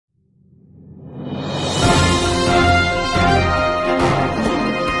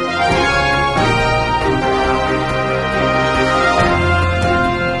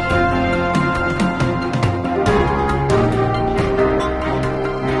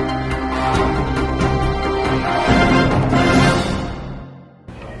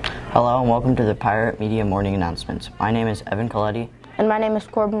Hello and welcome to the Pirate Media Morning Announcements. My name is Evan Coletti. And my name is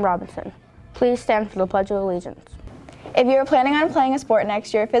Corbin Robinson. Please stand for the Pledge of Allegiance. If you are planning on playing a sport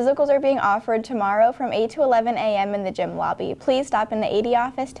next year, physicals are being offered tomorrow from 8 to 11 a.m. in the gym lobby. Please stop in the AD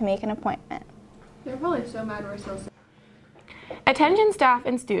office to make an appointment. They're probably so mad we're still. Attention staff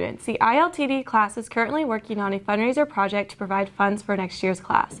and students, the ILTD class is currently working on a fundraiser project to provide funds for next year's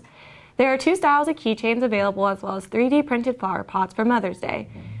class. There are 2 styles of keychains available as well as 3D printed flower pots for Mother's Day.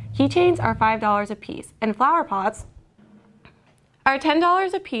 Keychains are $5 a piece and flower pots are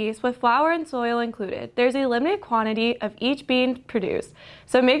 $10 a piece with flour and soil included. There's a limited quantity of each being produced,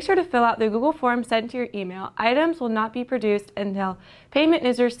 so make sure to fill out the Google form sent to your email. Items will not be produced until payment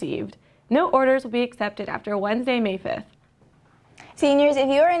is received. No orders will be accepted after Wednesday, May 5th. Seniors, if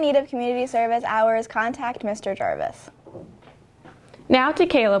you are in need of community service hours, contact Mr. Jarvis. Now to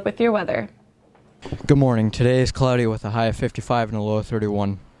Caleb with your weather. Good morning. Today is cloudy with a high of 55 and a low of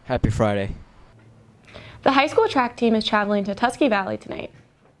 31. Happy Friday. The high school track team is traveling to Tusky Valley tonight.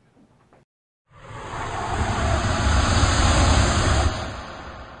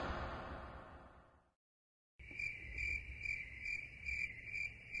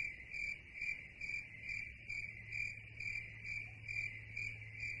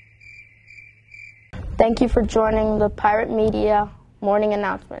 Thank you for joining the Pirate Media Morning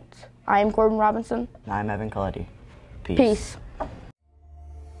Announcements. I am Corbin Robinson. And I'm Evan Coletti. Peace. Peace.